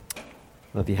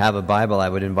Well, if you have a Bible, I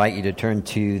would invite you to turn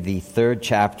to the third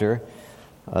chapter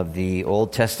of the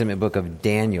Old Testament book of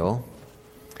Daniel,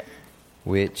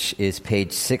 which is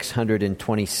page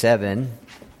 627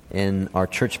 in our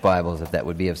church Bibles, if that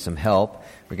would be of some help.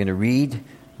 We're going to read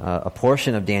a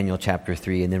portion of Daniel chapter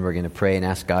 3, and then we're going to pray and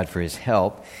ask God for His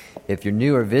help. If you're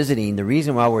new or visiting, the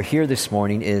reason why we're here this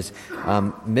morning is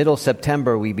middle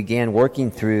September we began working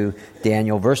through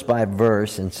Daniel verse by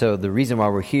verse, and so the reason why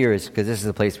we're here is because this is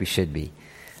the place we should be.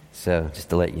 So just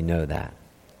to let you know that.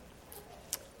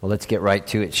 Well, let's get right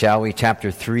to it, shall we? Chapter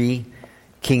 3,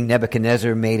 King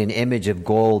Nebuchadnezzar made an image of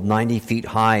gold 90 feet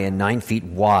high and 9 feet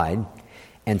wide,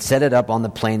 and set it up on the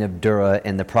plain of Dura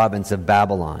in the province of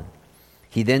Babylon.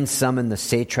 He then summoned the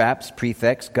satraps,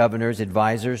 prefects, governors,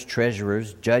 advisors,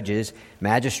 treasurers, judges,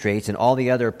 magistrates, and all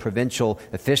the other provincial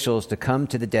officials to come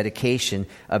to the dedication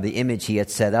of the image he had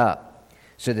set up.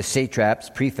 So the satraps,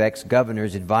 prefects,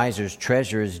 governors, advisors,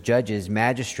 treasurers, judges,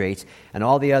 magistrates, and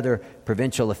all the other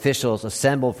provincial officials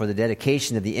assembled for the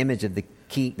dedication of the image of the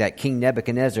king, that King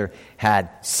Nebuchadnezzar had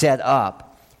set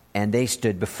up, and they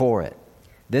stood before it.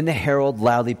 Then the herald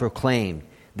loudly proclaimed,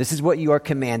 "This is what you are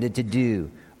commanded to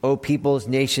do, O peoples,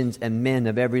 nations, and men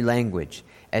of every language.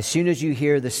 As soon as you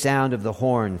hear the sound of the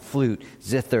horn, flute,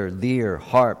 zither, lyre,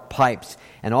 harp, pipes,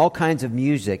 and all kinds of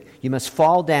music, you must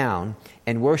fall down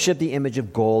and worship the image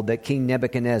of gold that King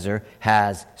Nebuchadnezzar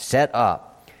has set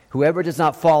up. Whoever does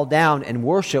not fall down and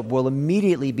worship will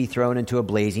immediately be thrown into a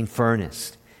blazing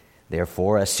furnace."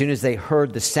 Therefore, as soon as they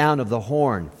heard the sound of the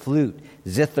horn, flute,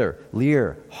 zither,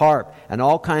 lyre, harp, and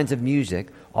all kinds of music,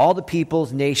 all the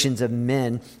peoples, nations, of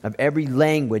men of every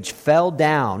language fell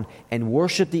down and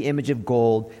worshipped the image of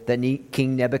gold that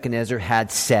King Nebuchadnezzar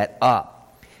had set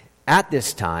up. At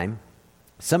this time,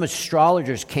 some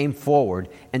astrologers came forward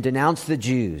and denounced the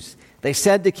Jews. They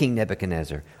said to King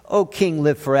Nebuchadnezzar, "O king,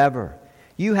 live forever.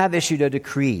 You have issued a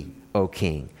decree, O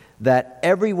king, that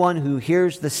everyone who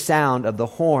hears the sound of the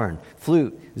horn,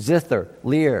 flute, zither,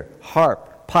 lyre, harp,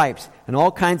 pipes, and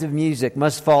all kinds of music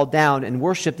must fall down and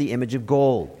worship the image of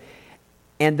gold.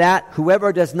 And that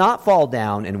whoever does not fall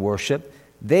down and worship,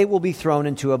 they will be thrown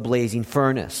into a blazing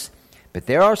furnace. But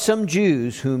there are some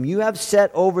Jews whom you have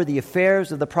set over the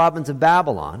affairs of the province of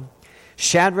Babylon,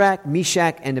 Shadrach,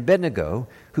 Meshach, and Abednego,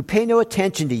 who pay no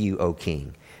attention to you, O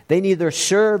king. They neither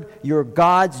serve your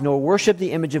gods nor worship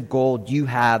the image of gold you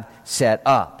have set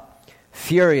up."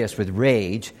 Furious with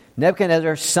rage,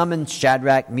 Nebuchadnezzar summoned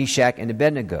Shadrach, Meshach, and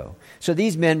Abednego. So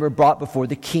these men were brought before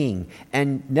the king,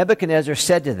 and Nebuchadnezzar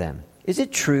said to them, "Is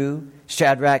it true,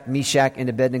 Shadrach, Meshach, and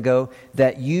Abednego,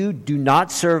 that you do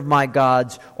not serve my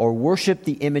gods or worship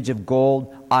the image of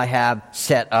gold I have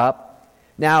set up?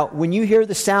 Now, when you hear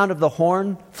the sound of the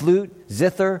horn, flute,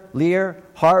 zither, lyre,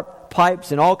 harp,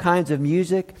 pipes, and all kinds of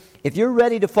music, if you're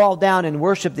ready to fall down and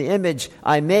worship the image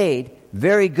I made,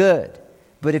 very good.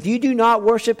 But if you do not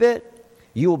worship it,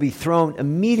 you will be thrown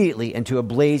immediately into a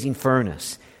blazing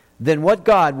furnace. Then what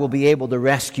God will be able to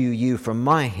rescue you from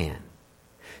my hand?"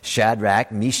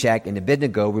 Shadrach, Meshach, and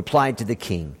Abednego replied to the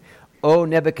king, "O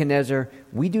Nebuchadnezzar,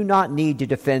 we do not need to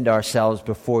defend ourselves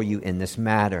before you in this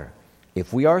matter.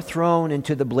 If we are thrown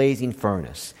into the blazing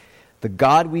furnace, the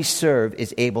God we serve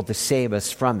is able to save us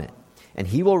from it, and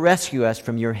he will rescue us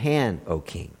from your hand, O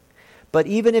king. But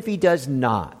even if he does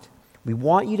not, we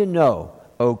want you to know,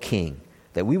 O king,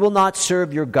 that we will not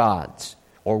serve your gods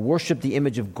or worship the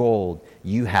image of gold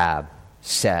you have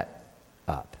set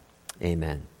up."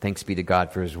 Amen. Thanks be to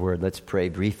God for his word. Let's pray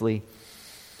briefly.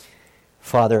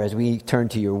 Father, as we turn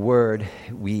to your word,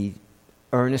 we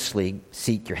earnestly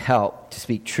seek your help to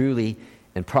speak truly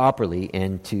and properly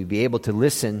and to be able to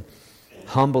listen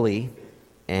humbly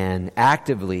and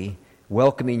actively,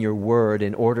 welcoming your word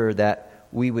in order that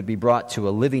we would be brought to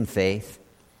a living faith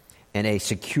and a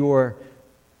secure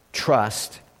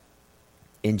trust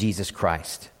in Jesus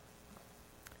Christ.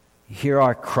 Hear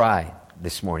our cry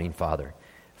this morning, Father,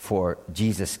 for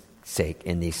Jesus' sake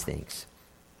in these things.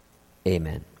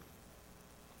 Amen.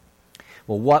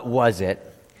 Well, what was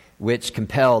it which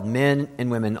compelled men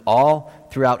and women all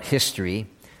throughout history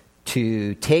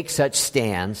to take such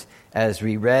stands as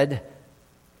we read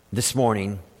this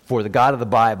morning for the God of the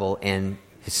Bible and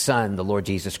his Son, the Lord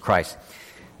Jesus Christ?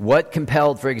 What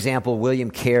compelled, for example, William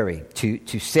Carey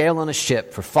to sail on a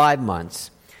ship for 5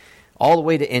 months all the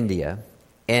way to India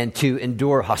and to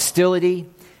endure hostility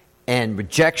and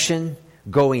rejection,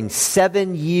 going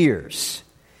 7 years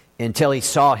until he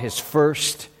saw his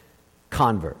first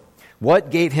convert?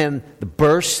 What gave him the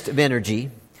burst of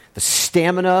energy, the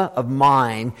stamina of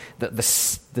mind, the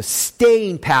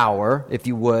staying power, if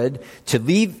you would, to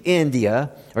leave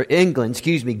England,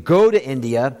 go to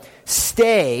India,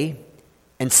 stay,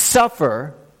 and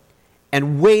suffer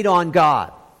and wait on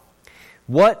God.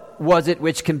 What was it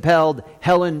which compelled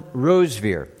Helen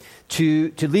Roseveare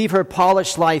to leave her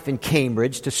polished life in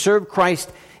Cambridge to serve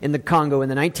Christ in the Congo in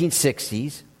the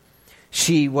 1960s?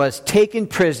 She was taken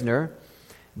prisoner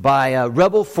by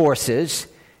rebel forces.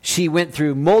 She went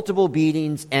through multiple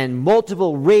beatings and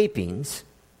multiple rapings.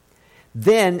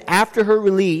 Then, after her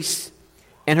release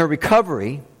and her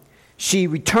recovery, she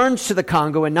returns to the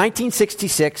Congo in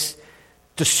 1966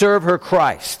 to serve her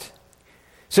Christ.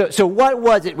 So what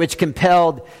was it which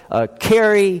compelled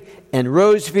Carrie and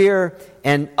Roseveare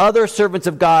and other servants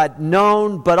of God,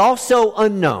 known but also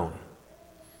unknown?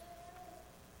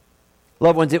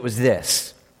 Loved ones, it was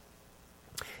this.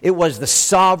 It was the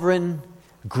sovereign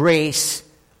grace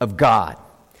of God.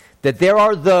 That there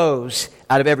are those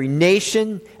out of every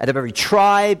nation, out of every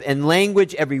tribe and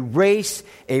language, every race,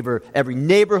 every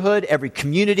neighborhood, every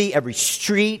community, every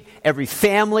street, every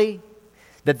family,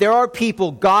 that there are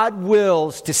people God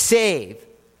wills to save,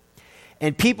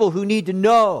 and people who need to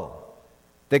know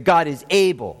that God is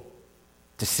able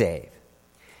to save.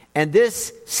 And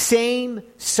this same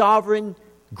sovereign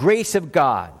grace of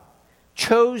God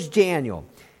chose Daniel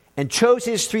and chose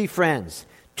his three friends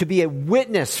to be a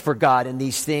witness for God in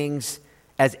these things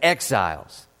as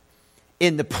exiles,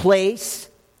 in the place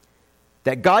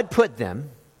that God put them,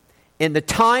 in the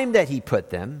time that he put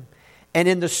them, and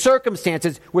in the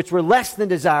circumstances which were less than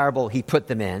desirable he put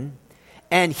them in.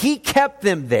 And he kept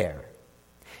them there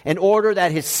in order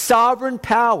that his sovereign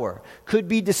power could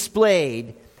be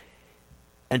displayed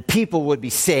and people would be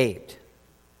saved.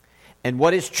 And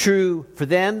what is true for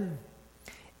them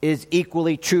is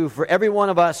equally true for every one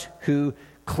of us who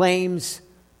claims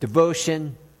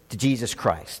devotion to Jesus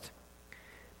Christ.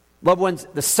 Loved ones,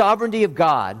 the sovereignty of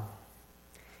God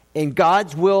and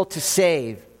God's will to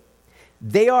save,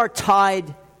 they are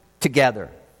tied together.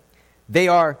 They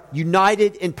are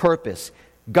united in purpose.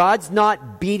 God's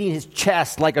not beating his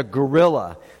chest like a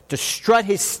gorilla to strut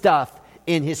his stuff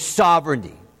in his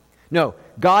sovereignty. No,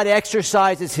 God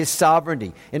exercises his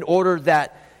sovereignty in order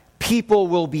that people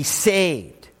will be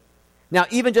saved. Now,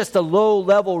 even just a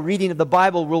low-level reading of the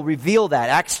Bible will reveal that.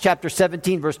 Acts chapter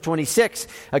 17, verse 26,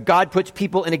 God puts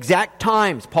people in exact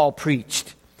times, Paul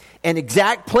preached, and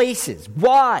exact places.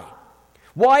 Why?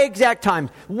 Why exact times?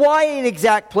 Why in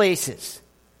exact places?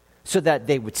 So that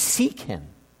they would seek him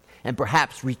and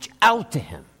perhaps reach out to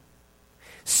him.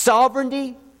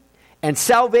 Sovereignty and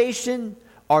salvation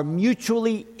are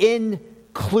mutually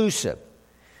inclusive.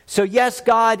 So yes,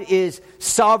 God is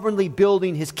sovereignly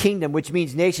building his kingdom, which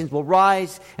means nations will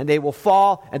rise and they will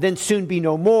fall and then soon be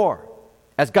no more,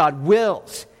 as God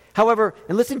wills. However,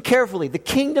 and listen carefully, the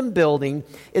kingdom building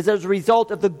is as a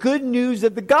result of the good news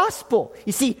of the gospel.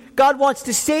 You see, God wants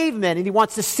to save men and he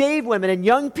wants to save women and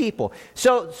young people.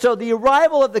 So the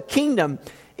arrival of the kingdom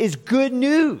is good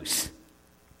news.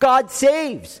 God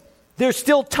saves. There's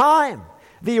still time.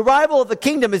 The arrival of the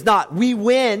kingdom is not, we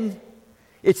win.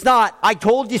 It's not, I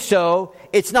told you so.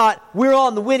 It's not, we're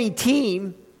on the winning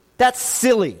team. That's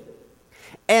silly.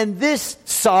 And this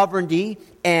sovereignty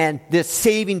and this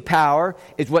saving power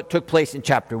is what took place in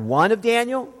chapter 1 of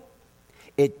Daniel.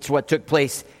 It's what took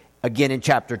place again in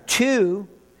chapter 2.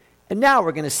 And now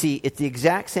we're going to see it's the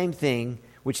exact same thing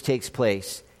which takes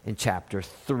place in chapter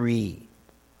 3.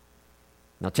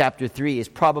 Now, chapter 3 is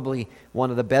probably one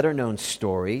of the better known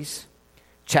stories.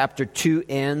 Chapter 2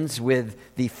 ends with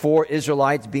the 4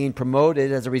 Israelites being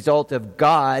promoted as a result of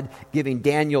God giving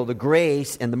Daniel the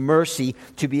grace and the mercy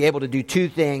to be able to do 2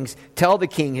 things: tell the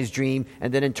king his dream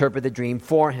and then interpret the dream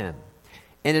for him.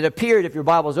 And it appeared, if your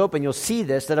Bible's open, you'll see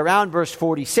this, that around verse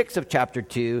 46 of chapter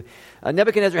 2,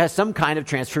 Nebuchadnezzar has some kind of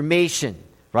transformation,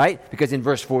 right? Because in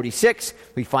verse 46,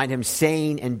 we find him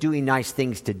saying and doing nice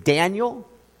things to Daniel.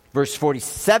 Verse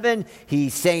 47,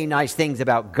 he's saying nice things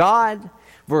about God.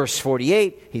 Verse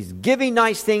 48, he's giving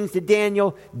nice things to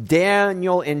Daniel.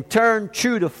 Daniel, in turn,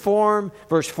 true to form,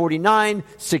 verse 49,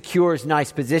 secures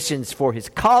nice positions for his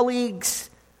colleagues.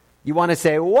 You want to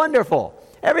say, wonderful,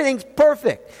 everything's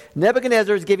perfect.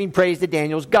 Nebuchadnezzar is giving praise to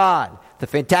Daniel's God. The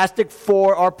Fantastic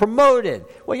Four are promoted.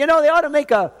 Well, you know, they ought to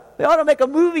make a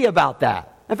movie about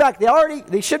that. In fact,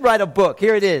 they should write a book.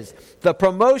 Here it is, The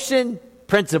Promotion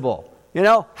Principle. You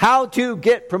know, how to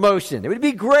get promotion. It would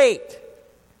be great.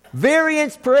 Very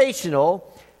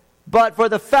inspirational, but for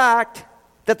the fact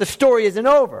that the story isn't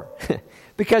over.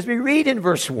 Because we read in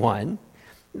verse 1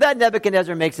 that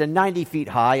Nebuchadnezzar makes a 90 feet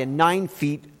high and 9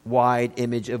 feet wide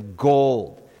image of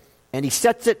gold. And he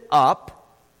sets it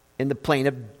up in the plain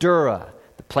of Dura.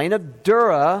 The plain of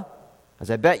Dura, as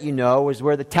I bet you know, is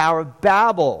where the Tower of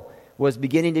Babel was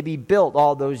beginning to be built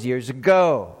all those years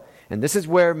ago. And this is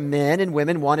where men and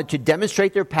women wanted to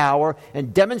demonstrate their power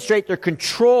and demonstrate their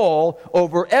control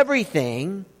over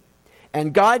everything.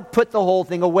 And God put the whole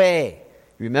thing away.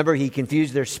 Remember, he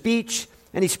confused their speech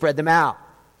and he spread them out.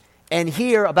 And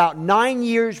here, about 9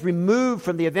 years removed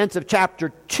from the events of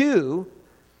chapter 2,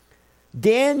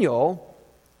 Daniel,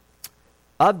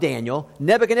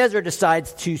 Nebuchadnezzar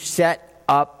decides to set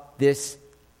up this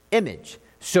image.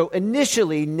 So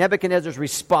initially, Nebuchadnezzar's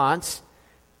response,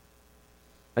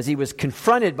 as he was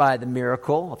confronted by the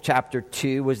miracle of chapter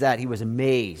 2, was that he was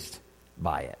amazed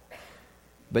by it.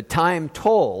 But time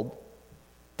told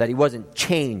that he wasn't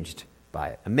changed by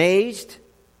it. Amazed,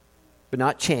 but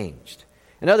not changed.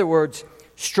 In other words,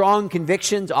 strong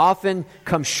convictions often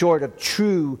come short of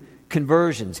true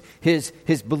conversions. His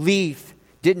belief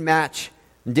didn't match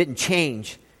and didn't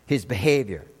change his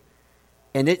behavior.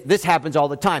 And this happens all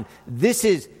the time. This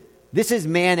is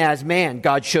man as man.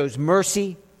 God shows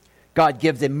mercy. God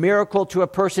gives a miracle to a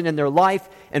person in their life.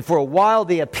 And for a while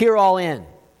they appear all in.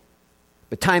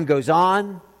 But time goes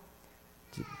on.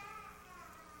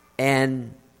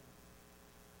 And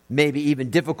maybe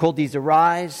even difficulties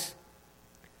arise.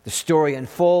 The story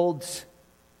unfolds.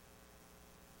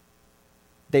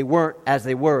 They weren't as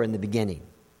they were in the beginning.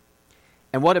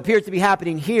 And what appears to be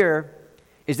happening here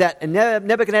is that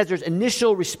Nebuchadnezzar's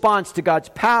initial response to God's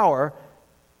power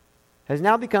has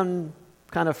now become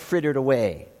kind of frittered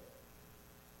away.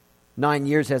 9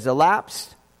 years has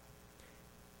elapsed.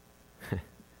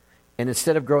 And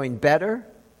instead of growing better,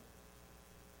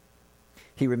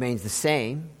 he remains the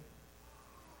same.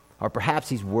 Or perhaps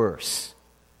he's worse.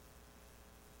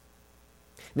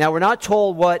 Now, we're not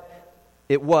told what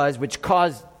it was which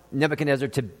caused Nebuchadnezzar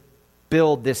to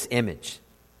build this image.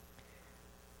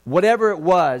 Whatever it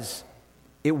was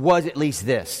at least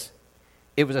this.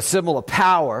 It was a symbol of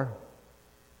power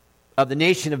of the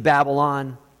nation of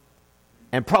Babylon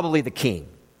and probably the king.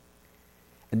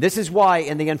 And this is why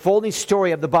in the unfolding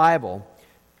story of the Bible,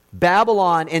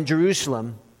 Babylon and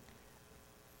Jerusalem,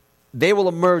 they will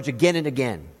emerge again and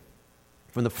again.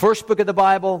 From the first book of the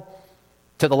Bible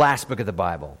to the last book of the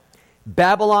Bible.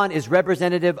 Babylon is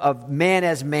representative of man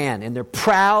as man and their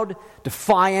proud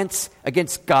defiance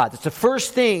against God. That's the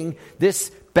first thing this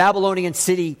Babylonian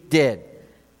city did.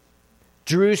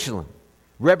 Jerusalem,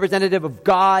 representative of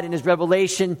God and his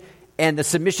revelation and the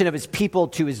submission of his people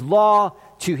to his law,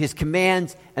 to his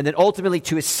commands, and then ultimately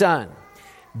to his son.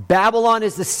 Babylon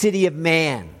is the city of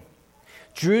man.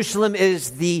 Jerusalem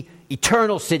is the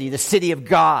eternal city, the city of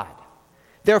God.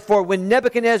 Therefore, when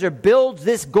Nebuchadnezzar builds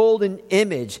this golden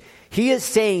image, he is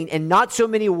saying in not so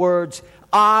many words,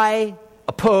 I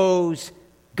oppose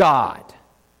God.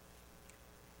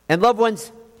 And loved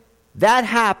ones, that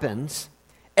happens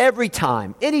every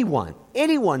time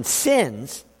anyone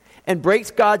sins and breaks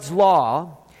God's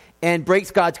law and breaks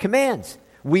God's commands.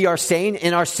 We are saying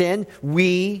in our sin,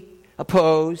 we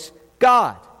oppose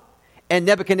God. And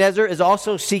Nebuchadnezzar is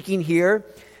also seeking here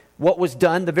what was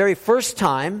done the very first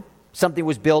time something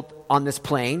was built on this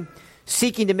plain,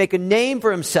 seeking to make a name for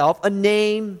himself, a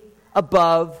name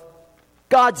above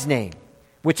God's name,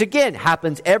 which again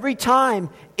happens every time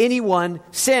anyone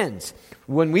sins.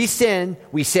 When we sin,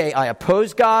 we say, I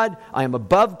oppose God, I am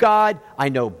above God, I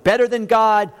know better than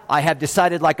God, I have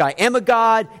decided like I am a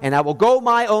God, and I will go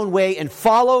my own way and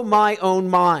follow my own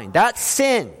mind. That's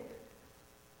sin.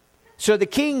 So the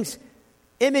king's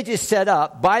image is set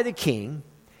up by the king.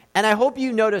 And I hope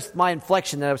you noticed my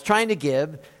inflection that I was trying to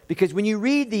give, because when you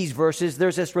read these verses,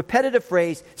 there's this repetitive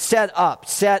phrase, set up,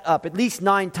 at least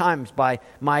 9 times by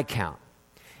my count.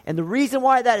 And the reason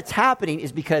why that it's happening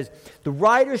is because the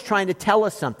writer's trying to tell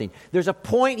us something. There's a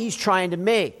point he's trying to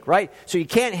make, right? So he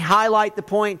can't highlight the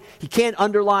point, he can't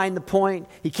underline the point,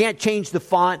 he can't change the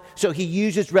font, so he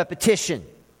uses repetition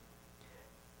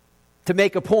to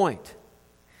make a point.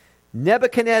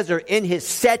 Nebuchadnezzar, in his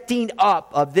setting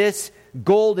up of this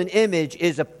golden image,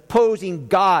 is opposing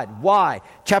God. Why?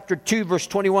 Chapter 2, verse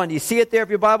 21. Do you see it there if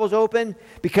your Bible's open?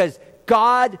 Because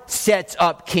God sets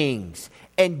up kings,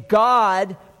 and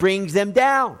God brings them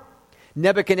down.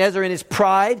 Nebuchadnezzar, in his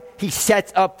pride, he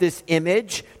sets up this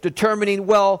image, determining,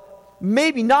 well,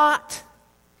 maybe not.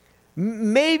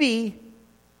 Maybe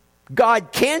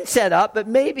God can set up, but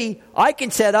maybe I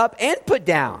can set up and put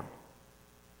down.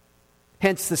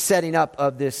 Hence the setting up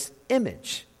of this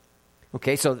image.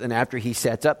 Okay, so then after he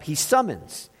sets up, he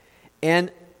summons.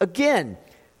 And again,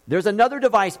 there's another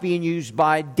device being used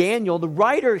by Daniel, the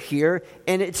writer here,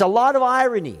 and it's a lot of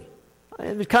irony.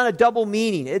 It's kind of double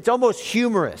meaning. It's almost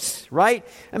humorous, right?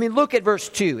 I mean, look at verse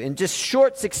 2. In just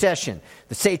short succession,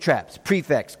 the satraps,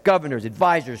 prefects, governors,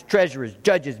 advisors, treasurers,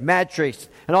 judges, magistrates,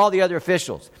 and all the other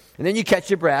officials. And then you catch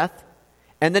your breath,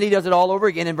 And then he does it all over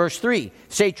again in verse 3.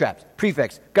 Satraps,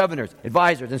 prefects, governors,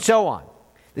 advisors, and so on.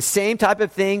 The same type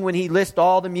of thing when he lists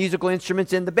all the musical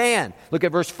instruments in the band. Look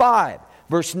at verse 5,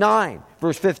 verse 9,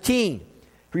 verse 15. He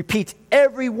repeats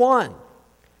every one.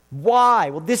 Why?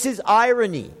 Well, this is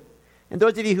irony. And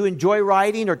those of you who enjoy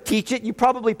writing or teach it, you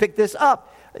probably pick this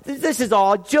up. This is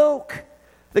all a joke.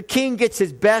 The king gets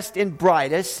his best and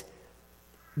brightest.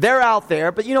 They're out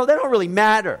there, but they don't really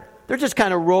matter. They're just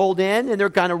kind of rolled in and they're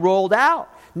kind of rolled out.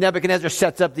 Nebuchadnezzar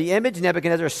sets up the image.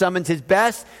 Nebuchadnezzar summons his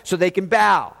best so they can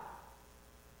bow.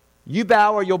 You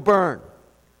bow or you'll burn.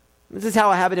 This is how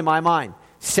I have it in my mind.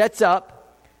 Sets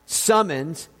up,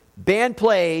 summons, band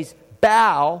plays,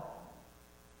 bow,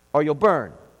 or you'll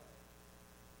burn.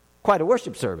 Quite a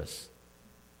worship service.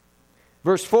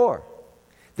 Verse 4.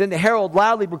 Then the herald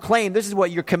loudly proclaimed, this is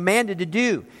what you're commanded to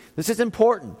do. This is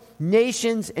important.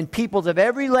 Nations and peoples of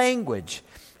every language,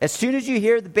 as soon as you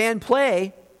hear the band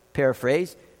play,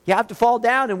 paraphrase, you have to fall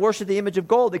down and worship the image of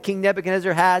gold that King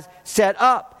Nebuchadnezzar has set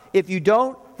up. If you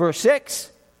don't, verse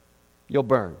 6, you'll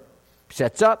burn.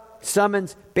 Sets up,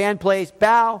 summons, band plays,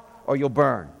 bow, or you'll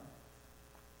burn.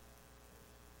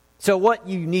 So what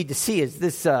you need to see is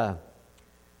this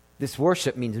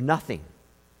worship means nothing.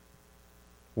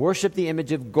 Worship the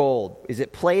image of gold. Is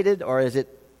it plated or is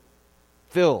it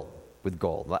filled with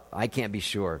gold? I can't be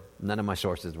sure. None of my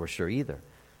sources were sure either.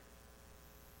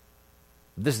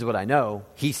 This is what I know.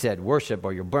 He said, worship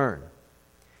or you'll burn.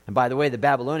 And by the way, the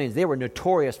Babylonians, they were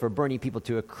notorious for burning people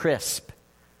to a crisp.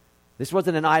 This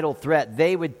wasn't an idle threat.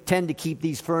 They would tend to keep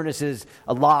these furnaces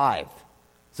alive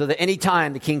so that any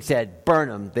time the king said, burn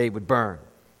them, they would burn.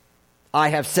 I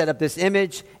have set up this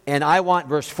image, and I want,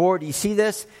 verse 4, do you see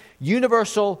this?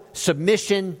 Universal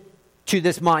submission to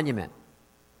this monument.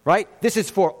 Right? This is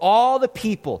for all the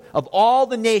people of all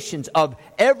the nations of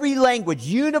every language.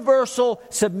 Universal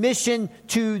submission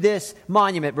to this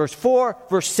monument. Verse 4,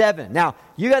 verse 7. Now,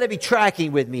 you got to be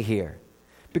tracking with me here.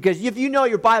 Because if you know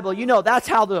your Bible, you know that's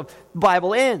how the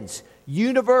Bible ends.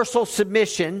 Universal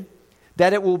submission,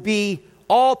 that it will be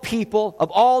all people of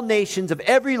all nations of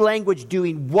every language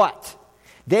doing what?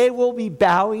 They will be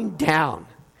bowing down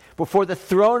before the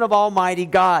throne of Almighty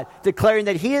God, declaring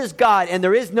that He is God and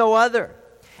there is no other.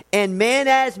 And man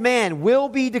as man will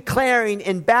be declaring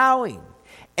and bowing.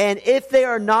 And if they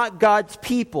are not God's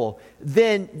people,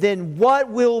 then what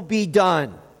will be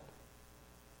done?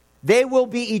 They will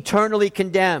be eternally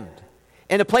condemned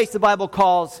in a place the Bible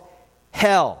calls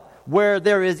hell, where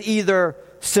there is either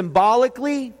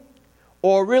symbolically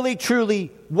or really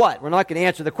truly what? We're not going to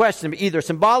answer the question, but either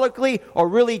symbolically or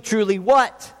really truly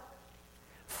what?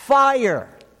 Fire.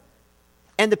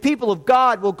 And the people of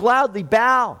God will gladly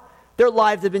bow. Their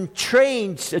lives have been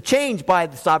changed by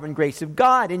the sovereign grace of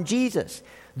God in Jesus.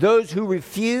 Those who have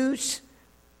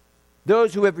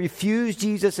refused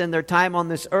Jesus in their time on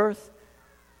this earth,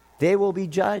 they will be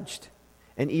judged.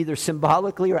 And either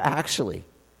symbolically or actually,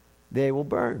 they will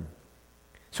burn.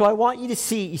 So I want you to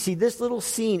see, this little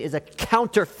scene is a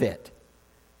counterfeit.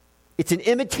 It's an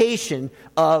imitation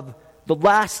of the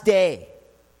last day.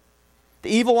 The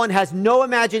evil one has no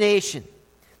imagination.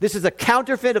 This is a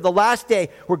counterfeit of the last day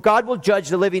where God will judge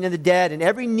the living and the dead, and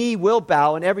every knee will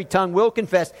bow and every tongue will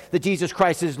confess that Jesus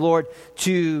Christ is Lord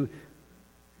to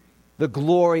the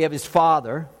glory of His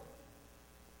Father.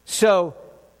 So,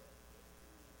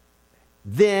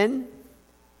 then,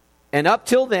 and up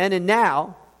till then and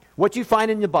now, what you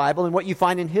find in the Bible and what you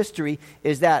find in history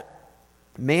is that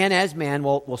man as man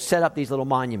will set up these little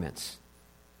monuments.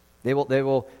 They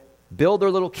will build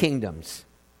their little kingdoms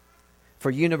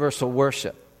for universal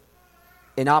worship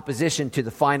in opposition to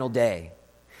the final day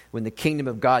when the kingdom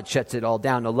of God shuts it all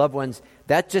down. Now, loved ones,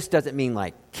 that just doesn't mean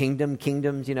like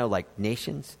kingdoms, like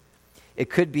nations. It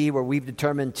could be where we've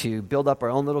determined to build up our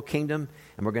own little kingdom,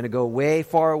 and we're going to go way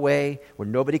far away where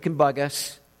nobody can bug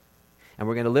us, and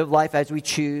we're going to live life as we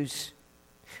choose.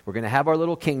 We're going to have our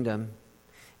little kingdom,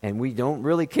 and we don't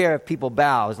really care if people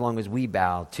bow as long as we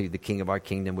bow to the king of our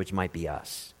kingdom, which might be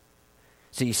us.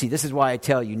 So you see, this is why I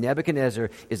tell you, Nebuchadnezzar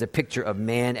is a picture of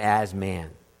man as man.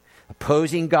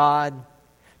 Opposing God,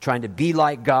 trying to be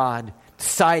like God,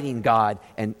 citing God,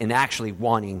 and actually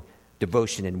wanting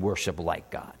devotion and worship like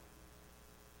God.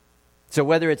 So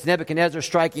whether it's Nebuchadnezzar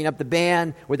striking up the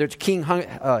band, whether it's King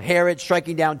Herod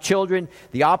striking down children,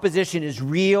 the opposition is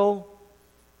real.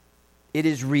 It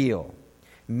is real.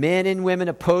 Men and women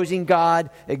opposing God,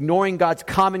 ignoring God's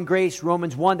common grace,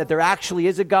 Romans 1, that there actually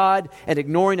is a God, and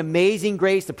ignoring amazing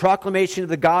grace, the proclamation of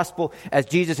the gospel as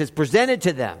Jesus is presented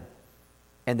to them,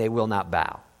 and they will not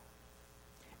bow.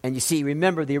 And you see,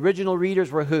 remember, the original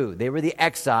readers were who? They were the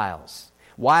exiles.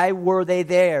 Why were they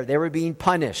there? They were being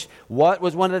punished. What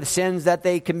was one of the sins that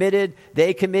they committed?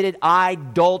 They committed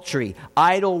idolatry,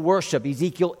 idol worship.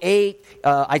 Ezekiel 8,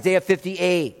 Isaiah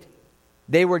 58.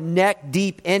 They were neck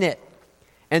deep in it.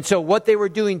 And so what they were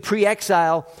doing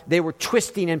pre-exile, they were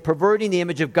twisting and perverting the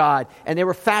image of God, and they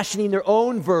were fashioning their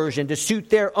own version to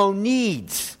suit their own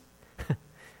needs.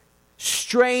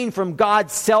 Straying from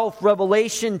God's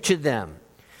self-revelation to them.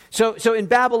 So in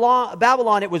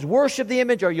Babylon, it was worship the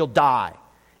image or you'll die.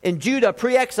 In Judah,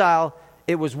 pre-exile,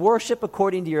 it was worship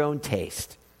according to your own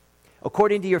taste,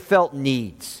 according to your felt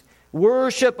needs.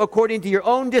 Worship according to your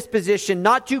own disposition,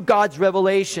 not to God's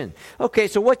revelation. Okay,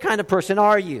 so what kind of person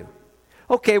are you?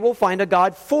 Okay, we'll find a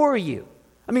God for you.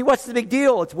 I mean, what's the big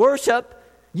deal? It's worship.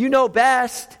 You know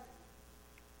best.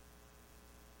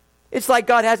 It's like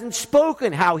God hasn't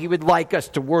spoken how he would like us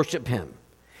to worship him.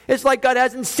 It's like God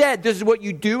hasn't said, this is what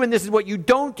you do and this is what you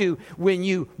don't do when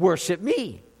you worship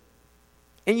me.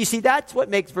 And you see, that's what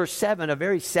makes verse 7 a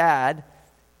very sad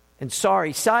and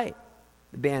sorry sight.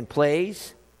 The band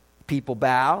plays, people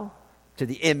bow to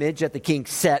the image that the king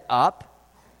set up.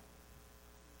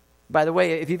 By the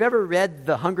way, if you've ever read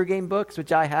the Hunger Game books,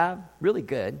 which I have, really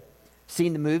good,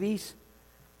 seen the movies,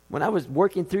 when I was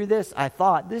working through this, I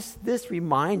thought, this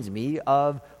reminds me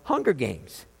of Hunger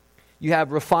Games. You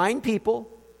have refined people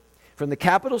from the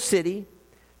capital city,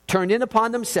 turned in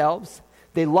upon themselves.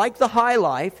 They like the high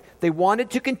life. They want it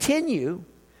to continue.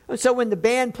 And so when the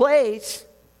band plays,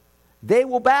 they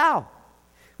will bow.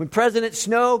 When President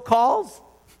Snow calls,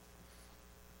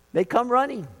 they come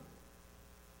running.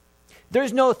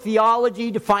 There's no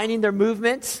theology defining their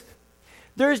movements.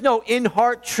 There's no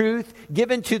in-heart truth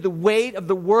given to the weight of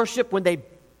the worship when they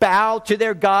bow to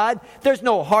their God. There's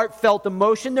no heartfelt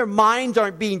emotion. Their minds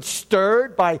aren't being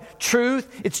stirred by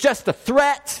truth. It's just a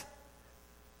threat.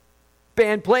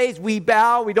 Band plays, we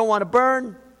bow, we don't want to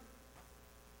burn.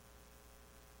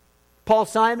 Paul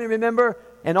Simon, remember?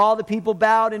 And all the people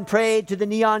bowed and prayed to the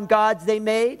neon gods they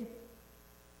made.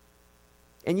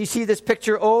 And you see this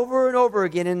picture over and over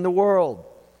again in the world.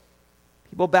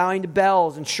 People bowing to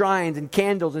bells and shrines and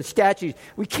candles and statues.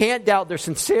 We can't doubt their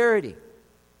sincerity.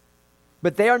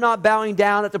 But they are not bowing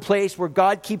down at the place where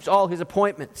God keeps all his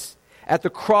appointments. At the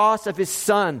cross of his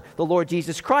Son, the Lord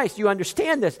Jesus Christ. You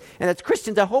understand this. And as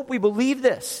Christians, I hope we believe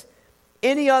this.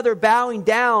 Any other bowing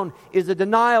down is a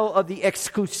denial of the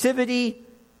exclusivity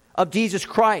of Jesus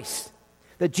Christ.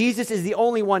 That Jesus is the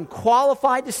only one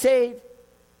qualified to save.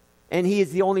 And he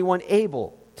is the only one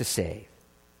able to save.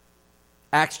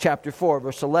 Acts chapter 4,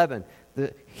 verse 11.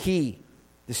 The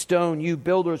stone you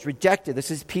builders rejected. This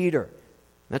is Peter.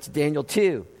 That's Daniel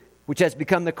 2. Which has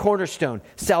become the cornerstone.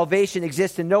 Salvation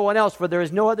exists in no one else, for there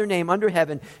is no other name under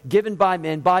heaven given by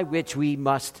men by which we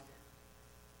must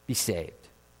be saved.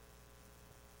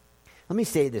 Let me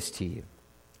say this to you.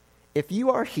 If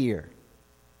you are here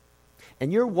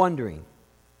and you're wondering,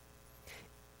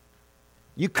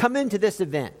 you come into this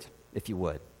event, if you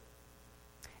would,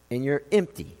 and you're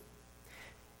empty.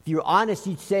 If you're honest,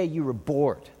 you'd say you were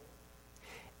bored.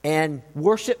 And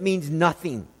worship means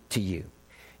nothing to you.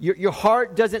 Your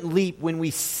heart doesn't leap when we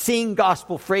sing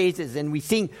gospel phrases and we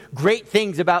sing great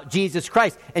things about Jesus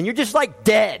Christ. And you're just like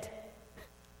dead.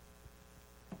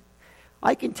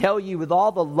 I can tell you with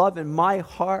all the love in my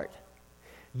heart,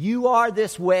 you are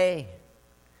this way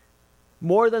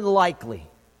more than likely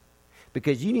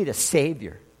because you need a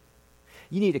Savior.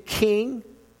 You need a King.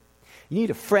 You need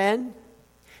a friend.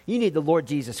 You need the Lord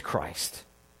Jesus Christ.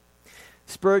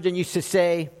 Spurgeon used to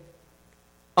say,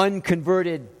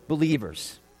 unconverted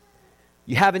believers.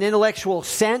 You have an intellectual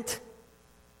assent,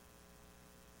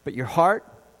 but your heart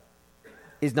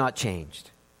is not changed.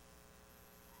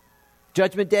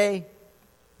 Judgment Day,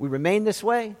 we remain this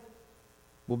way,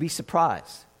 we'll be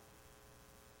surprised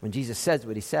when Jesus says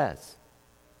what he says,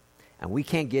 and we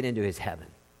can't get into his heaven.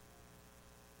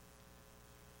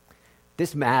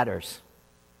 This matters.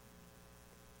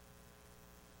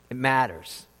 It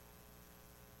matters.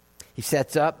 He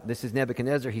sets up, this is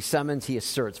Nebuchadnezzar, he summons, he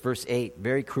asserts. Verse 8,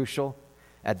 very crucial.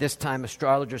 At this time,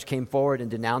 astrologers came forward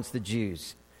and denounced the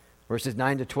Jews. Verses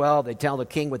 9 to 12, they tell the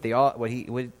king what they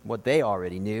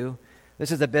already knew.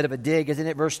 This is a bit of a dig, isn't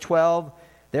it? Verse 12,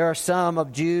 there are some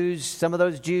of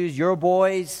those Jews, your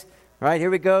boys. Right,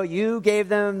 here we go. You gave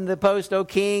them the post, O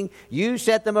king. You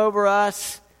set them over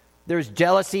us. There's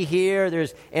jealousy here.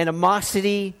 There's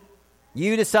animosity.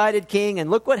 You decided, king. And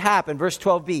look what happened. Verse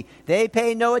 12b. They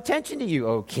pay no attention to you,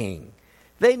 O king.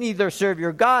 They neither serve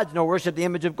your gods nor worship the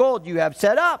image of gold you have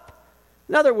set up.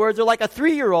 In other words, they're like a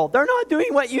 3-year-old. They're not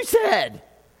doing what you said.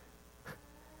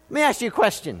 Let me ask you a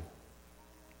question.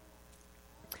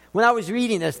 When I was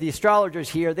reading this, the astrologers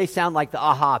here, they sound like the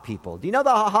aha people. Do you know the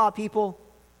aha people?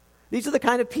 These are the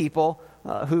kind of people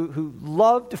who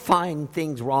love to find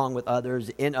things wrong with others,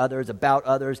 in others, about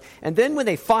others. And then when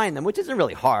they find them, which isn't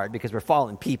really hard because we're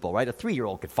fallen people, right? A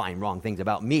 3-year-old could find wrong things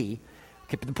about me.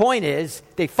 Okay, but the point is,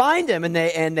 they find them and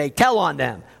they tell on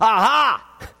them.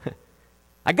 Aha!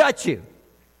 I got you.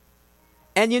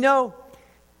 And you know,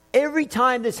 every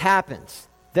time this happens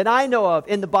that I know of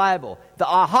in the Bible, the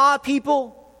aha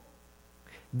people,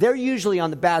 they're usually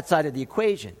on the bad side of the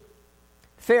equation.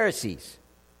 Pharisees,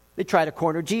 they try to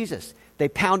corner Jesus. They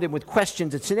pound him with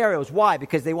questions and scenarios. Why?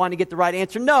 Because they want to get the right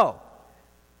answer? No.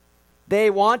 They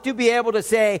want to be able to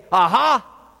say, aha,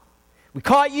 we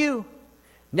caught you.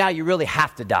 Now you really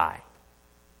have to die.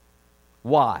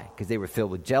 Why? Because they were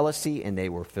filled with jealousy and they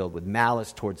were filled with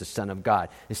malice towards the Son of God.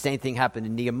 The same thing happened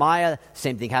to Nehemiah. The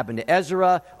same thing happened to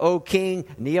Ezra. O king,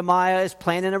 Nehemiah is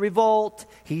planning a revolt.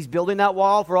 He's building that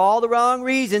wall for all the wrong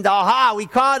reasons. Aha, we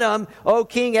caught him. O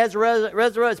king, Ezra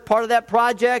is part of that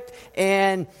project.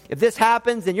 And if this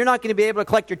happens, then you're not going to be able to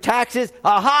collect your taxes.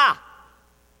 Aha,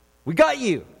 we got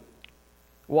you.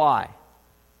 Why? It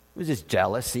was just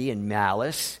jealousy and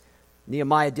malice.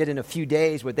 Nehemiah did in a few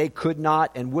days what they could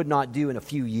not and would not do in a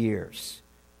few years.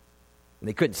 And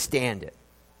they couldn't stand it.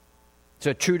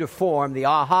 So true to form, the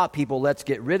aha people, let's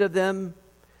get rid of them,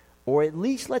 or at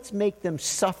least let's make them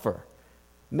suffer.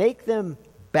 Make them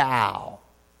bow.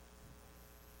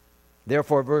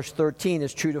 Therefore, verse 13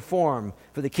 is true to form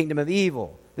for the kingdom of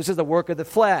evil. This is the work of the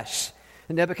flesh.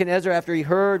 And Nebuchadnezzar, after he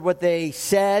heard what they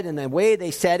said and the way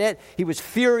they said it, he was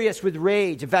furious with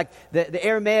rage. In fact, the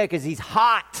Aramaic is he's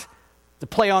hot. To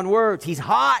play on words, he's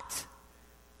hot.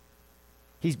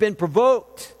 He's been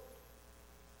provoked.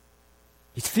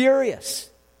 He's furious,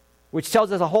 which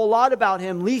tells us a whole lot about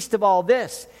him, least of all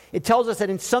this. It tells us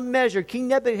that in some measure, King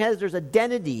Nebuchadnezzar's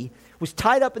identity was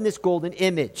tied up in this golden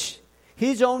image.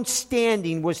 His own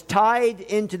standing was tied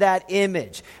into that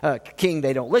image. King,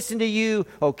 they don't listen to you.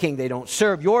 Oh, king, they don't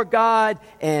serve your God.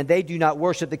 And they do not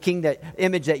worship the king, that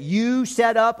image that you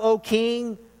set up, oh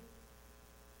king.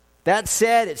 That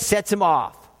said, it sets him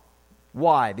off.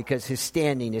 Why? Because his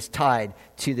standing is tied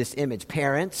to this image.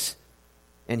 Parents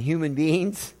and human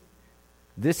beings,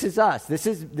 this is us. This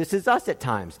is us at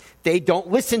times. They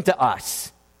don't listen to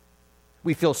us.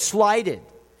 We feel slighted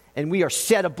and we are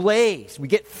set ablaze. We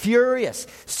get furious.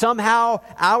 Somehow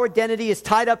our identity is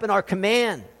tied up in our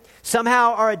command.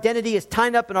 Somehow our identity is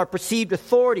tied up in our perceived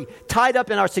authority, tied up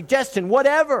in our suggestion,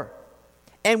 whatever.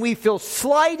 And we feel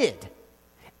slighted.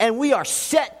 And we are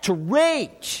set to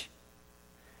rage.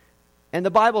 And the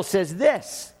Bible says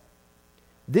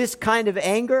this kind of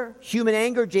anger, human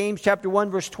anger, James chapter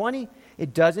 1, verse 20,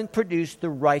 it doesn't produce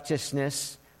the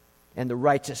righteousness and the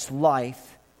righteous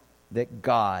life that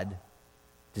God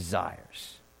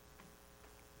desires.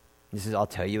 I'll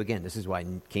tell you again, this is why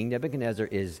King Nebuchadnezzar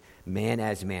is man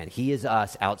as man. He is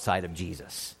us outside of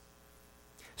Jesus.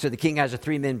 So the king has the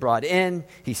 3 men brought in.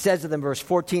 He says to them, verse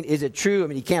 14, is it true? I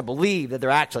mean, he can't believe that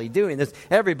they're actually doing this.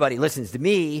 Everybody listens to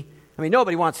me. I mean,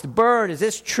 nobody wants to burn. Is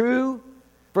this true?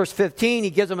 Verse 15,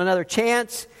 he gives them another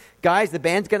chance. Guys, the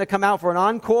band's going to come out for an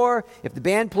encore. If the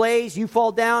band plays, you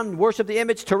fall down and worship the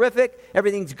image. Terrific.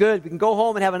 Everything's good. We can go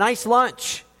home and have a nice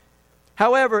lunch.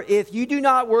 However, if you do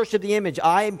not worship the image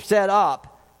I am set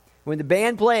up, when the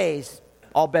band plays,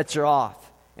 all bets are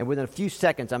off. And within a few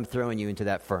seconds, I'm throwing you into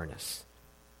that furnace.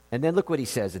 And then look what he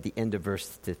says at the end of verse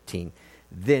 15.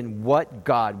 Then what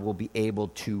God will be able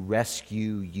to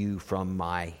rescue you from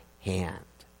my hand?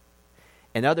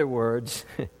 In other words,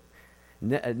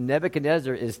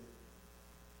 Nebuchadnezzar is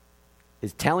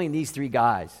telling these 3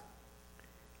 guys,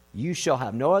 you shall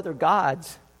have no other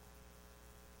gods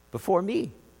before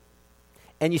me.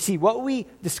 And you see, what we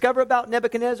discover about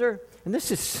Nebuchadnezzar, and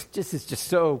this is just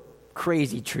so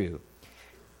crazy true.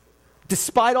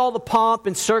 Despite all the pomp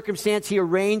and circumstance he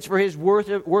arranged for his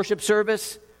worship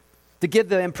service to give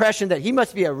the impression that he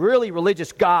must be a really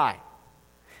religious guy,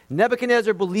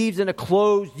 Nebuchadnezzar believes in a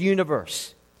closed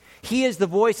universe. He is the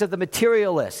voice of the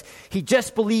materialist. He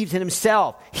just believes in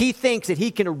himself. He thinks that he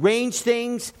can arrange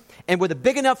things, and with a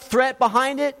big enough threat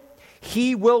behind it,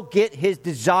 he will get his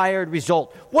desired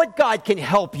result. What God can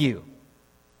help you?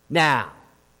 Now,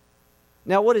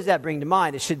 what does that bring to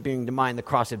mind? It should bring to mind the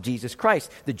cross of Jesus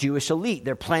Christ, the Jewish elite.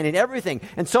 They're planning everything.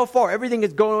 And so far, everything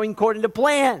is going according to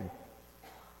plan.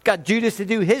 Got Judas to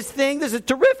do his thing. This is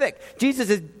terrific. Jesus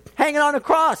is hanging on a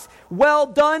cross. Well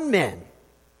done, men.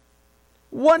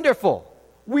 Wonderful.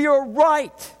 We are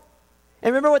right.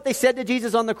 And remember what they said to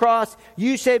Jesus on the cross?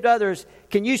 You saved others.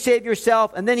 Can you save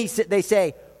yourself? And then they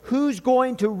say, who's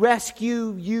going to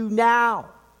rescue you now?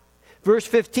 Verse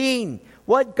 15,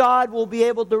 what God will be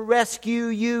able to rescue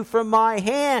you from my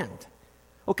hand?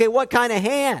 Okay, what kind of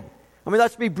hand? I mean,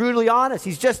 let's be brutally honest.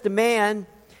 He's just a man.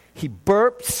 He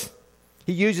burps.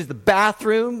 He uses the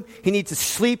bathroom. He needs to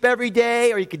sleep every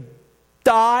day or he could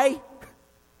die.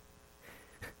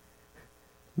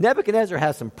 Nebuchadnezzar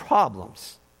has some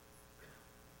problems.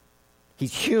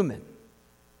 He's human.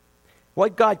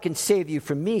 What God can save you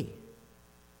from me?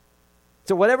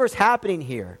 So whatever's happening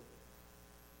here,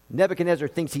 Nebuchadnezzar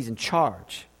thinks he's in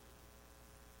charge.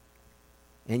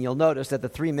 And you'll notice that the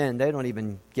three men, they don't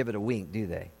even give it a wink, do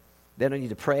they? They don't need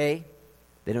to pray.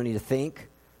 They don't need to think.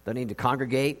 They don't need to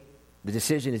congregate. The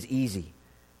decision is easy.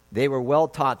 They were well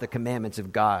taught the commandments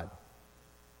of God.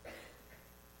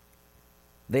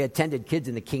 They attended Kids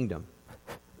in the Kingdom.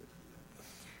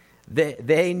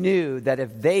 They knew that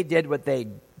if they did what they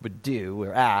would do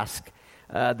or ask,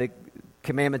 the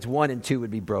commandments 1 and 2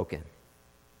 would be broken.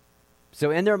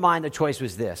 So in their mind, the choice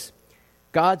was this: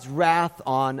 God's wrath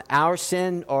on our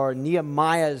sin or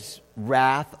Nehemiah's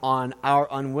wrath on our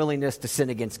unwillingness to sin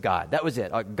against God. That was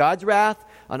it. God's wrath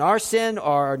on our sin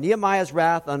or Nehemiah's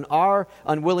wrath on our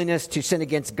unwillingness to sin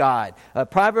against God.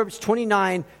 Proverbs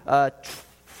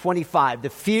 29:25. The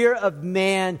fear of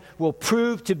man will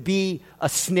prove to be a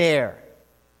snare.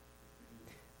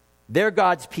 They're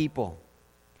God's people.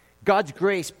 God's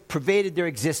grace pervaded their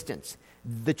existence.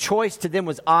 The choice to them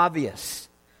was obvious.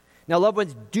 Now, loved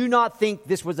ones, do not think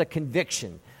this was a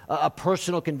conviction, a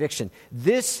personal conviction.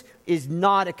 This is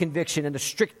not a conviction in the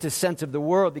strictest sense of the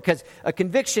word, because a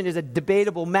conviction is a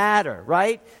debatable matter,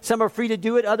 right? Some are free to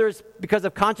do it, others, because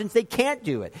of conscience, they can't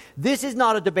do it. This is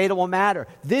not a debatable matter.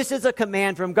 This is a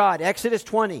command from God. Exodus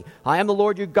 20, I am the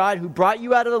Lord your God who brought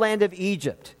you out of the land of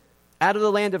Egypt, out of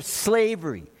the land of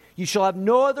slavery. You shall have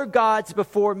no other gods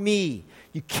before me.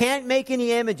 You can't make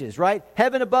any images, right?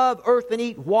 Heaven above, earth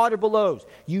beneath, water below.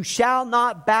 You shall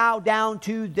not bow down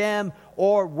to them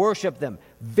or worship them.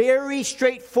 Very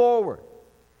straightforward.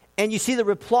 And you see the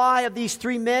reply of these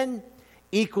three men?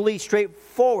 Equally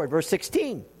straightforward. Verse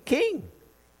 16, King,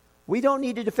 we don't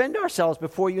need to defend ourselves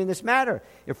before you in this matter.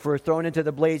 If we're thrown into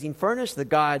the blazing furnace, the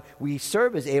God we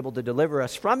serve is able to deliver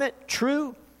us from it.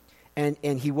 True.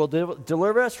 And he will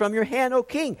deliver us from your hand, O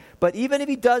king. But even if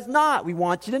he does not, we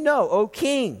want you to know, O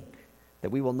king,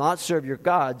 that we will not serve your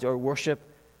gods or worship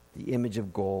the image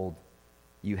of gold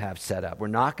you have set up. We're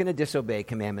not going to disobey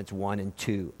commandments 1 and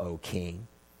 2, O king.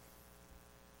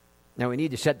 Now we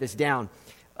need to shut this down.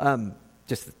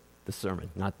 Just the sermon,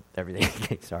 not everything.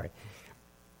 Okay, sorry.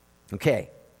 Okay,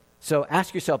 so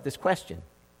ask yourself this question.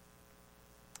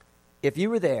 If you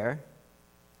were there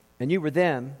and you were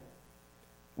them,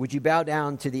 would you bow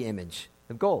down to the image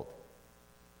of gold?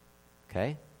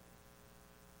 Okay?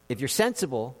 If you're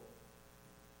sensible,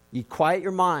 you'd quiet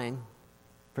your mind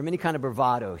from any kind of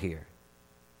bravado here.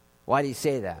 Why do you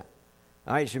say that?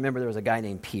 I just remember there was a guy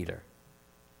named Peter.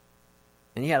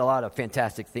 And he had a lot of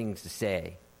fantastic things to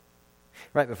say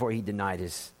right before he denied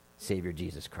his Savior,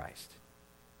 Jesus Christ.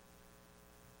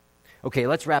 Okay,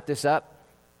 let's wrap this up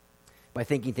by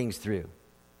thinking things through.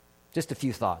 Just a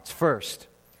few thoughts. First,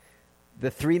 the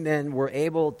three men were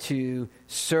able to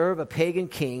serve a pagan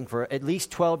king for at least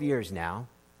 12 years now.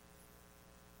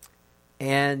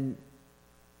 And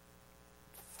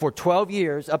for 12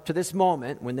 years, up to this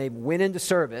moment, when they went into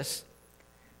service,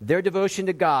 their devotion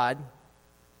to God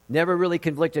never really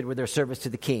conflicted with their service to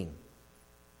the king.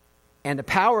 And the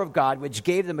power of God, which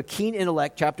gave them a keen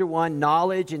intellect, chapter 1,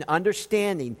 knowledge and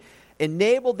understanding,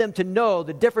 enabled them to know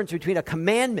the difference between a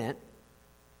commandment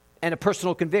and a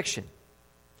personal conviction.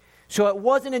 So it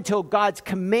wasn't until God's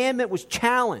commandment was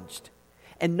challenged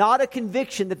and not a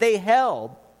conviction that they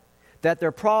held that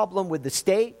their problem with the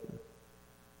state,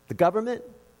 the government,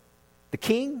 the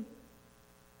king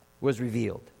was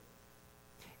revealed.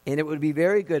 And it would be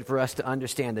very good for us to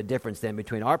understand the difference then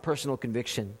between our personal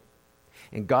conviction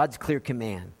and God's clear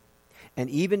command. And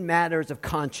even matters of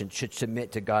conscience should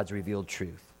submit to God's revealed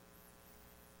truth.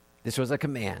 This was a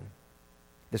command.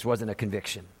 This wasn't a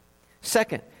conviction.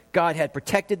 Second, God had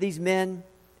protected these men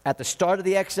at the start of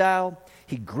the exile.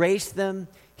 He graced them.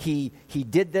 He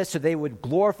did this so they would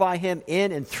glorify him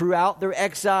in and throughout their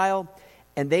exile.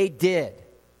 And they did.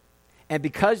 And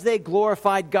because they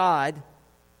glorified God,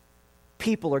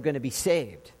 people are going to be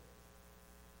saved.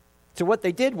 So what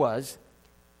they did was,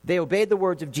 they obeyed the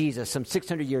words of Jesus some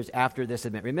 600 years after this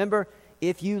event. Remember,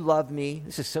 if you love me,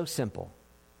 this is so simple.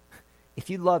 If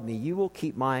you love me, you will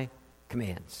keep my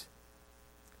commands.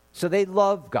 So they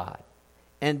loved God,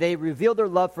 and they revealed their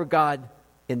love for God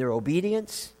in their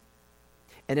obedience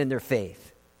and in their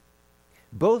faith.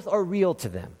 Both are real to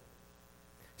them.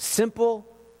 Simple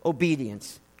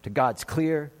obedience to God's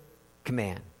clear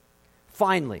command.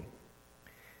 Finally,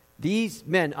 these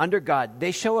men under God,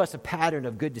 they show us a pattern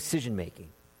of good decision-making.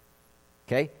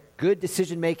 Okay? Good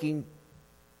decision-making,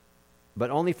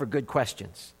 but only for good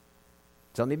questions.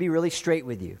 So let me be really straight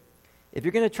with you. If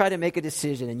you're going to try to make a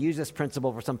decision and use this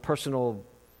principle for some personal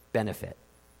benefit,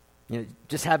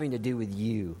 just having to do with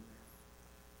you,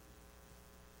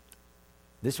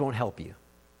 this won't help you.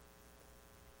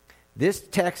 This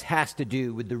text has to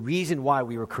do with the reason why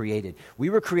we were created. We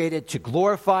were created to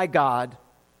glorify God,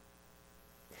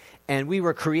 and we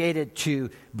were created to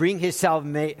bring his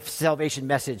salvation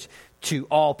message to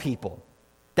all people.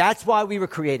 That's why we were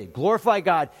created. Glorify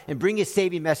God and bring his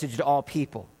saving message to all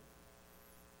people.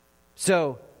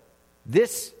 So,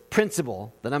 this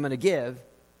principle that I'm going to give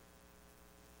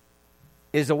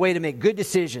is a way to make good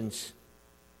decisions,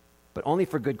 but only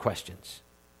for good questions.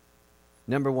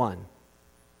 Number one,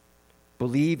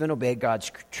 believe and obey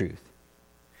God's truth.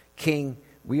 King,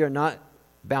 we are not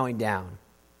bowing down.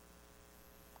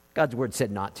 God's word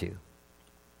said not to.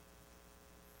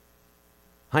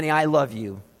 Honey, I love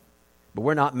you, but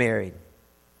we're not married,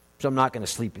 so I'm not going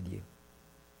to sleep with you.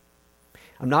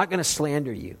 I'm not going to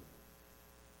slander you.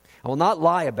 I will not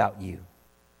lie about you.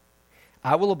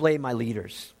 I will obey my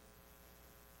leaders.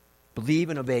 Believe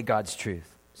and obey God's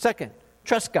truth. Second,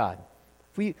 trust God.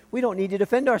 We don't need to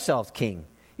defend ourselves, King.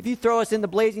 If you throw us in the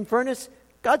blazing furnace,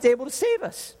 God's able to save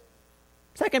us.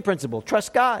 Second principle,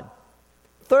 trust God.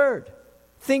 Third,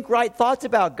 think right thoughts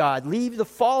about God. Leave the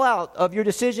fallout of your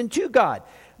decision to God.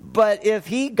 But if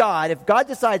God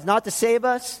decides not to save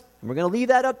us, and we're going to leave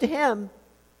that up to him,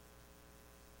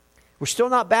 we're still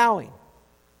not bowing.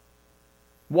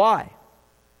 Why?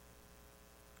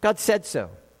 God said so.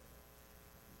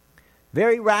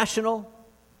 Very rational.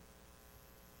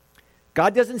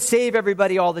 God doesn't save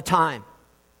everybody all the time.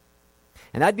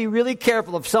 And I'd be really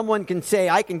careful if someone can say,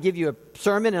 I can give you a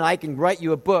sermon and I can write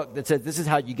you a book that says this is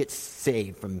how you get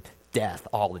saved from death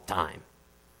all the time.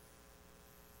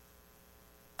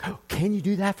 Oh, can you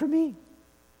do that for me?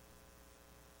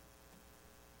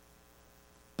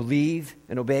 Believe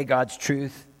and obey God's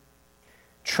truth.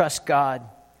 Trust God.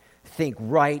 Think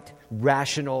right,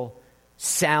 rational,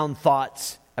 sound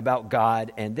thoughts about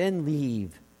God, and then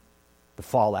leave the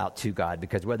fallout to God,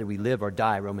 because whether we live or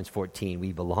die, Romans 14,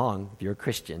 we belong, if you're a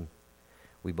Christian,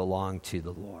 we belong to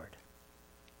the Lord.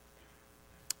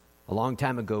 A long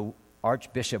time ago,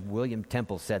 Archbishop William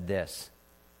Temple said this: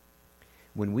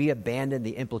 when we abandon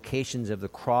the implications of the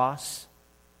cross,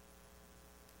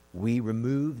 we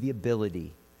remove the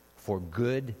ability for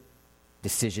good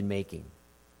decision making.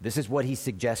 This is what he's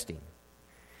suggesting.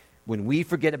 When we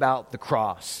forget about the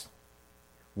cross,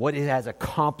 what it has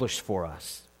accomplished for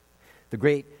us, the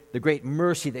great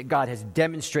mercy that God has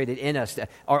demonstrated in us,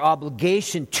 our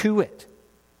obligation to it.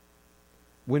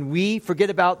 When we forget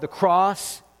about the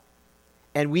cross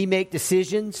and we make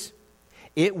decisions,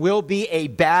 it will be a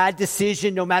bad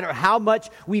decision no matter how much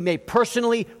we may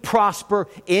personally prosper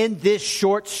in this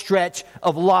short stretch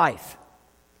of life.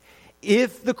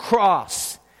 If the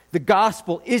cross, the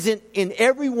gospel, isn't in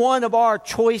every one of our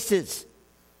choices,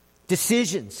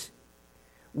 decisions,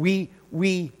 we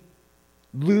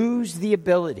lose the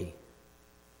ability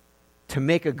to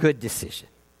make a good decision.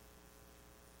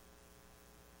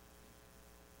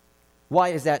 Why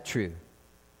is that true?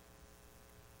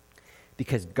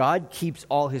 Because God keeps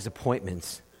all his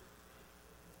appointments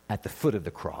at the foot of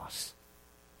the cross.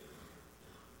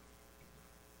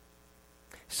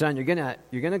 Son, you're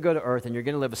gonna go to earth and you're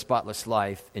gonna live a spotless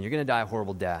life and you're gonna die a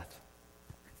horrible death.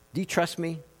 Do you trust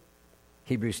me?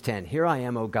 Hebrews 10, here I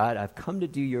am, O God, I've come to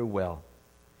do your will.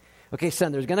 Okay,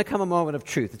 son, there's going to come a moment of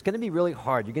truth. It's going to be really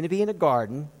hard. You're going to be in a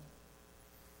garden,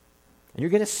 and you're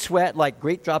going to sweat like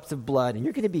great drops of blood, and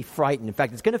you're going to be frightened. In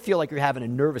fact, it's going to feel like you're having a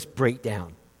nervous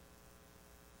breakdown.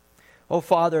 Oh,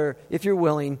 Father, if you're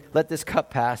willing, let this cup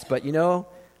pass, but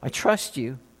I trust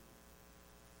you.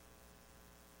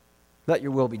 Let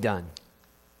your will be done.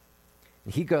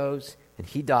 And he goes, and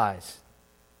he dies.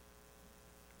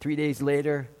 3 days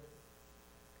later,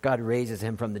 God raises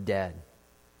him from the dead.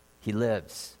 He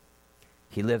lives.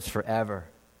 He lives forever.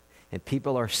 And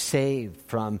people are saved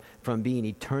from being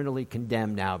eternally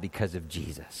condemned now because of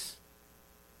Jesus.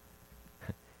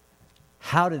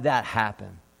 How did that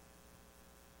happen?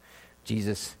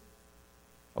 Jesus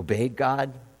obeyed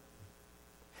God.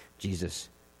 Jesus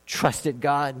trusted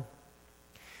God.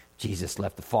 Jesus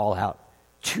left the fallout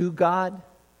to God.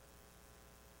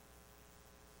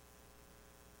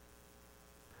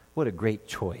 What a great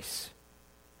choice,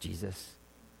 Jesus.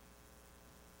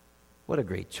 What a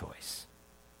great choice.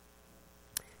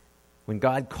 When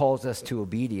God calls us to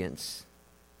obedience,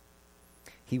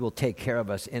 he will take care of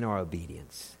us in our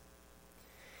obedience.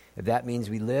 If that means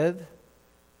we live,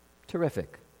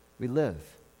 terrific, we live.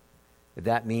 If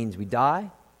that means we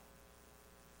die,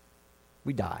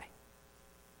 we die.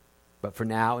 But for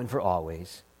now and for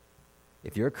always,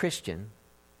 if you're a Christian,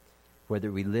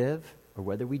 whether we live or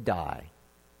whether we die,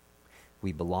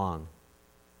 we belong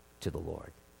to the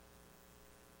Lord.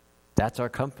 That's our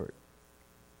comfort.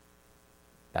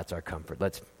 That's our comfort.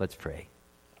 Let's pray.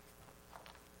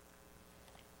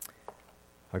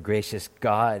 Our gracious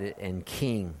God and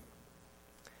King,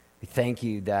 we thank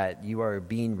you that you are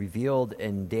being revealed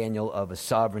in Daniel of a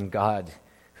sovereign God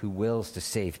who wills to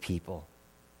save people.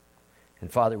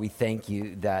 And Father, we thank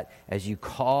you that as you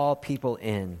call people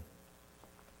in,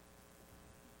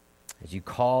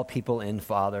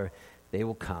 Father, they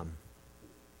will come.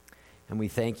 And we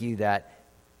thank you that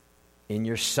in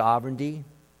your sovereignty,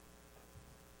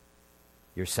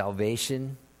 your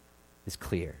salvation is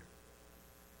clear.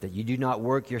 That you do not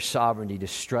work your sovereignty to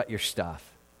strut your stuff.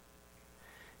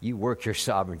 You work your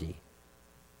sovereignty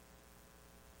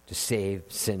to save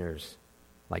sinners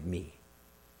like me.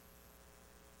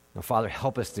 Now, Father,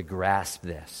 help us to grasp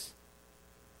this.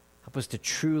 Help us to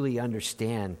truly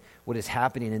understand what is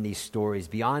happening in these stories.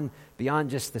 Beyond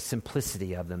just the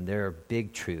simplicity of them, there are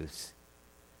big truths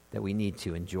that we need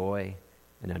to enjoy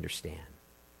and understand.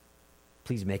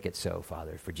 Please make it so,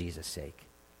 Father, for Jesus' sake.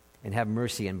 And have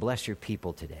mercy and bless your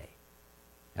people today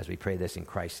as we pray this in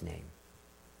Christ's name.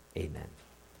 Amen.